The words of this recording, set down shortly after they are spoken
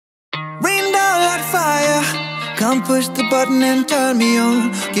Come push the button and turn me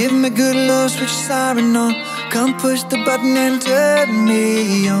on. Give me good love, switch siren on. Come push the button and turn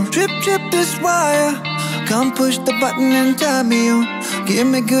me on. Trip, trip this wire. Come push the button and turn me on. Give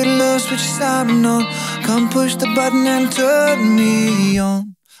me good love, switch siren on. Come push the button and turn me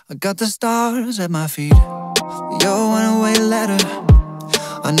on. I got the stars at my feet. Your one-way letter.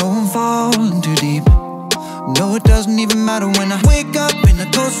 I know I'm falling too deep. No, it doesn't even matter when I wake up in a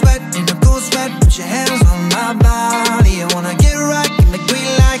cold sweat, in a cold sweat. Put your hands on my body. I wanna get right, give me green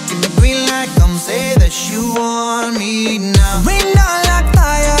light, give me green light. Come say that you want me now. Rain down like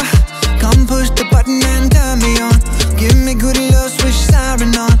fire. Come push the button and turn me on. Give me good love, switch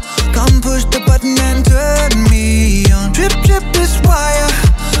siren on. Come push the button and turn me on. Trip, trip this wire.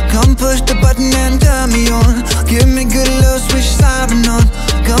 Come push the button and turn me on. Give me good love, switch siren on.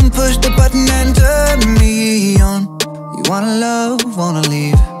 Come push the button and turn me on. You wanna love, wanna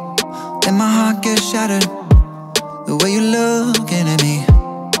leave. Then my heart gets shattered. The way you're looking at me.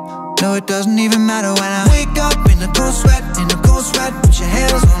 No, it doesn't even matter when I wake up in a cold sweat, in a cold sweat. Put your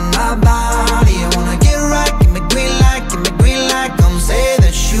hands on my body. I wanna get right, give me green light, give me green light. Come say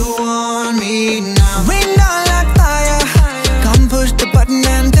that you want me now. Rain down like fire. Come push the button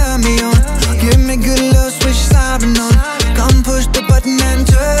and turn me on. Give me good love, switch siren on. Come push the button and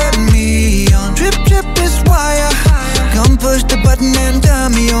turn me on. Trip, trip this wire. Come push the button and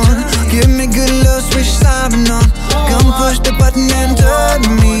turn me on. Give me good love, switch siren on. Come push the button and turn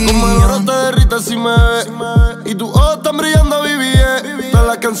me on. Como el oro te derrite si me ves. Y tus ojos están brillando, viví. Todas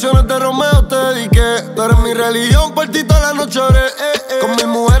las canciones de Romeo te dediqué. Tú eres mi religión, por ti toda la noche oré. Con mis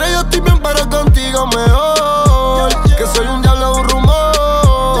mujeres yo estoy bien, pero contigo mejor. Que soy un diablo, un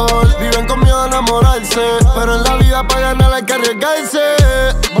rumor. Viven con miedo a enamorarse, pero en la vida para ganar hay que arriesgarse.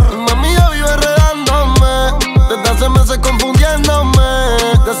 Mi mami ya vive redándome. Desde hace meses confundiéndome.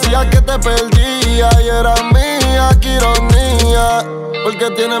 Decía que te perdía y era mía, qué ironía.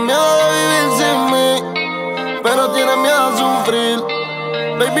 Porque tienes miedo de vivir sin mí, pero tienes miedo a sufrir.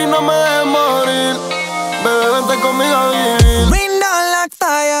 Baby, no me dejes morir. Bebé, vente conmigo a vivir. Rain down like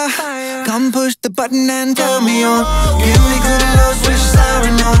fire. Come push the button and turn me on. Give me good love, switch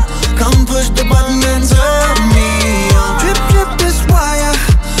siren on. Come push the button and turn